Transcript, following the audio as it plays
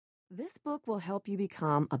This book will help you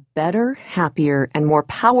become a better, happier, and more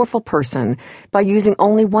powerful person by using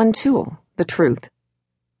only one tool, the truth.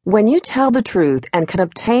 When you tell the truth and can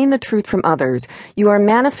obtain the truth from others, you are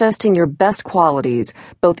manifesting your best qualities,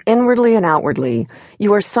 both inwardly and outwardly.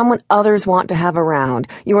 You are someone others want to have around.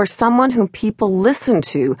 You are someone whom people listen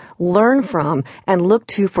to, learn from, and look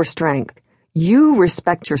to for strength. You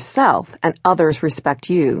respect yourself, and others respect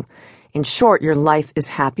you. In short, your life is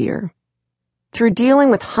happier. Through dealing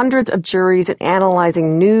with hundreds of juries and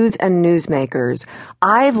analyzing news and newsmakers,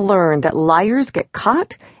 I've learned that liars get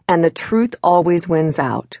caught and the truth always wins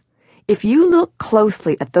out. If you look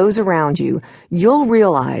closely at those around you, you'll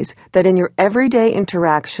realize that in your everyday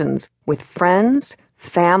interactions with friends,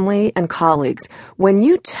 family, and colleagues, when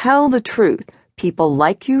you tell the truth, people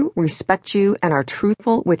like you, respect you, and are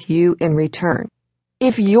truthful with you in return.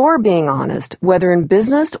 If you're being honest, whether in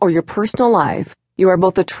business or your personal life, you are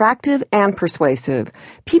both attractive and persuasive.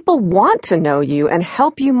 People want to know you and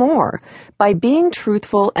help you more. By being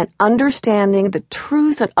truthful and understanding the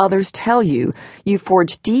truths that others tell you, you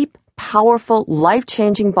forge deep, powerful,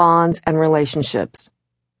 life-changing bonds and relationships.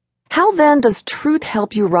 How then does truth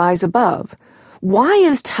help you rise above? Why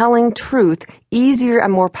is telling truth easier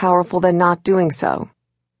and more powerful than not doing so?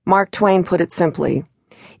 Mark Twain put it simply,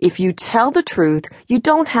 if you tell the truth, you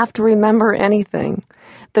don't have to remember anything.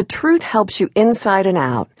 The truth helps you inside and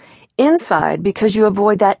out. Inside because you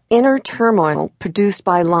avoid that inner turmoil produced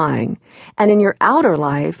by lying, and in your outer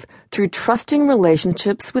life through trusting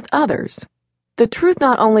relationships with others. The truth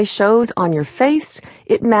not only shows on your face,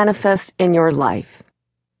 it manifests in your life.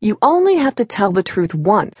 You only have to tell the truth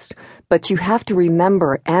once, but you have to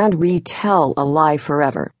remember and retell a lie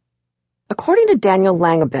forever. According to Daniel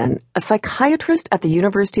Langevin, a psychiatrist at the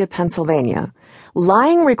University of Pennsylvania,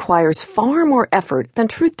 lying requires far more effort than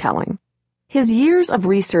truth-telling. His years of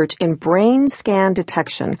research in brain scan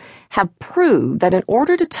detection have proved that in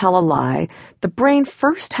order to tell a lie, the brain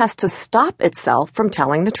first has to stop itself from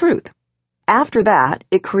telling the truth. After that,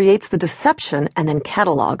 it creates the deception and then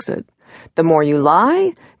catalogs it. The more you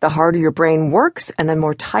lie, the harder your brain works and the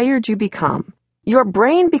more tired you become. Your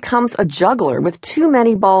brain becomes a juggler with too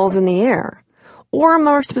many balls in the air. Or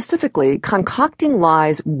more specifically, concocting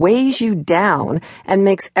lies weighs you down and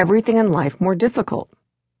makes everything in life more difficult.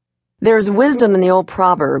 There's wisdom in the old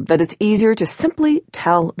proverb that it's easier to simply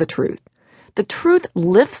tell the truth. The truth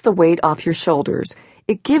lifts the weight off your shoulders.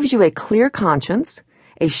 It gives you a clear conscience,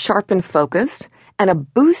 a sharpened focus, and a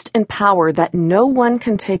boost in power that no one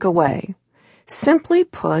can take away. Simply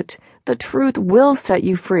put, the truth will set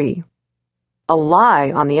you free. A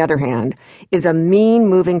lie, on the other hand, is a mean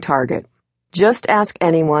moving target. Just ask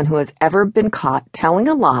anyone who has ever been caught telling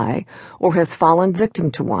a lie or has fallen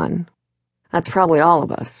victim to one. That's probably all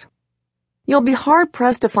of us. You'll be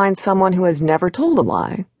hard-pressed to find someone who has never told a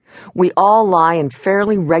lie. We all lie in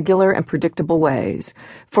fairly regular and predictable ways.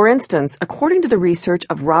 For instance, according to the research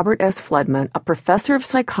of Robert S. Fledman, a professor of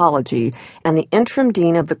psychology and the interim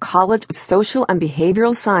dean of the College of Social and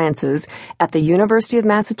Behavioral Sciences at the University of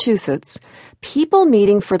Massachusetts, people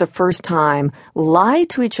meeting for the first time lie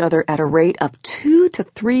to each other at a rate of 2 to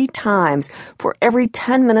 3 times for every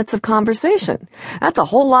 10 minutes of conversation. That's a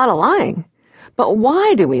whole lot of lying. But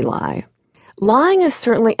why do we lie? Lying is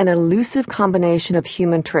certainly an elusive combination of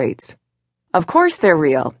human traits. Of course they're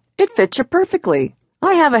real. It fits you perfectly.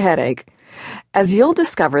 I have a headache. As you'll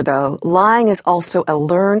discover, though, lying is also a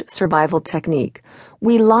learned survival technique.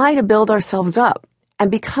 We lie to build ourselves up,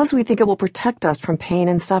 and because we think it will protect us from pain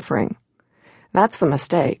and suffering. That's the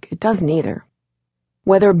mistake. It does neither.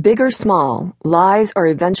 Whether big or small, lies are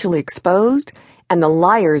eventually exposed, and the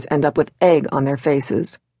liars end up with egg on their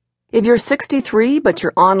faces. If you're 63 but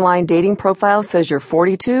your online dating profile says you're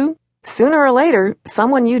 42, sooner or later,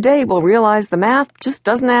 someone you date will realize the math just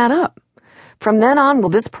doesn't add up. From then on, will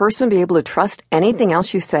this person be able to trust anything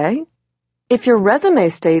else you say? If your resume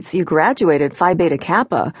states you graduated Phi Beta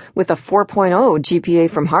Kappa with a 4.0 GPA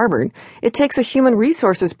from Harvard, it takes a human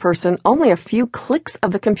resources person only a few clicks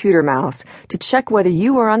of the computer mouse to check whether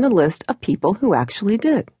you are on the list of people who actually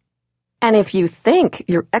did. And if you think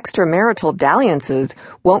your extramarital dalliances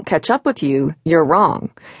won't catch up with you, you're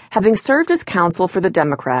wrong. Having served as counsel for the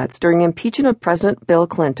Democrats during the impeachment of President Bill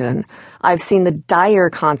Clinton, I've seen the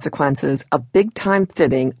dire consequences of big-time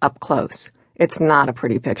fibbing up close. It's not a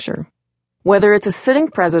pretty picture. Whether it's a sitting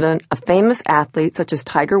president, a famous athlete such as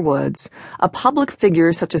Tiger Woods, a public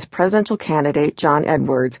figure such as presidential candidate John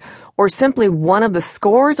Edwards, or simply one of the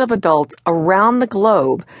scores of adults around the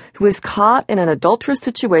globe who is caught in an adulterous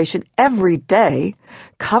situation every day,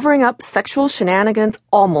 covering up sexual shenanigans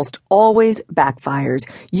almost always backfires.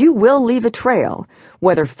 You will leave a trail,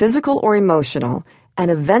 whether physical or emotional, and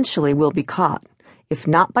eventually will be caught, if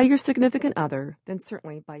not by your significant other, then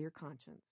certainly by your conscience.